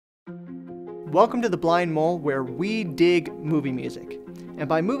Welcome to The Blind Mole, where we dig movie music. And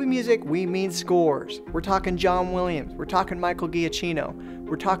by movie music, we mean scores. We're talking John Williams, we're talking Michael Giacchino,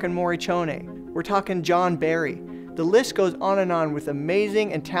 we're talking Morricone, we're talking John Barry. The list goes on and on with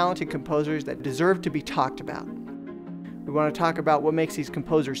amazing and talented composers that deserve to be talked about. We want to talk about what makes these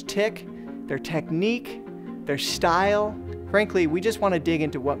composers tick, their technique, their style. Frankly, we just want to dig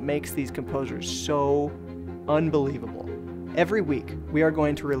into what makes these composers so unbelievable. Every week, we are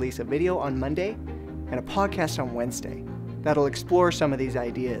going to release a video on Monday and a podcast on Wednesday that'll explore some of these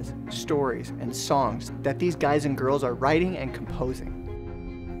ideas, stories, and songs that these guys and girls are writing and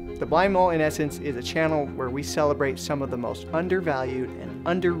composing. The Blind Mole, in essence, is a channel where we celebrate some of the most undervalued and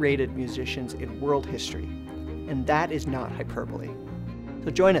underrated musicians in world history. And that is not hyperbole.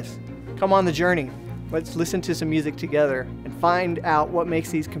 So join us. Come on the journey. Let's listen to some music together and find out what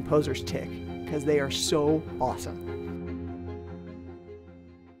makes these composers tick, because they are so awesome.